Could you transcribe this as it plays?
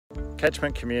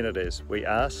Catchment communities, we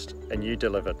asked and you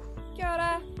delivered. Kia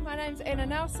ora, my name's Anna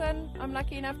Nelson. I'm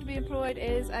lucky enough to be employed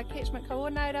as a catchment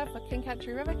coordinator for King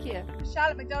Country River Care.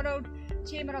 Charlotte McDonald,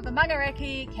 Chairman of the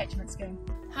Mangaraki Catchment Scheme.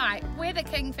 Hi, we're the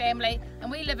King family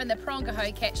and we live in the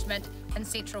Prongaho catchment in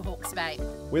central Hawke's Bay.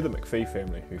 We're the McPhee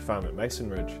family who farm at Mason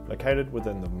Ridge, located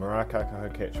within the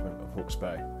Marakakaho catchment of Hawke's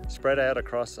Bay. Spread out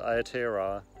across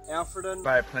Aotearoa, Alfredton,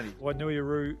 Bay of Plenty,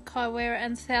 Wainuiaru, Kaiwera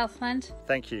and Southland.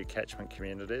 Thank you, catchment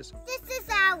communities. This is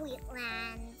our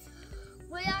wetlands.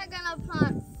 We are going to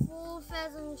plant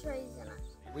 4,000 trees in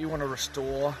it. We want to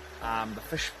restore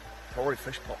the Maori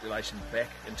fish population back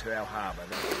into our harbour.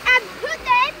 And put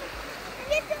them in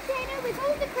this container with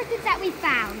all the critters that we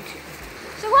found.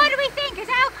 So what do we think? Is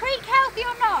our creek healthy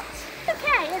or not?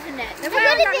 Okay, isn't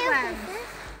it?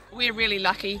 We're really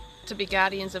lucky to be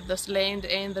guardians of this land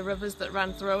and the rivers that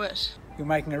run through it. You're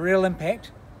making a real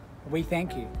impact. We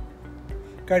thank you.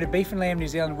 Go to Beef and Lamb New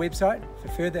Zealand website for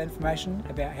further information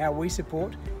about how we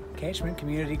support catchment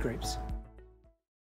community groups.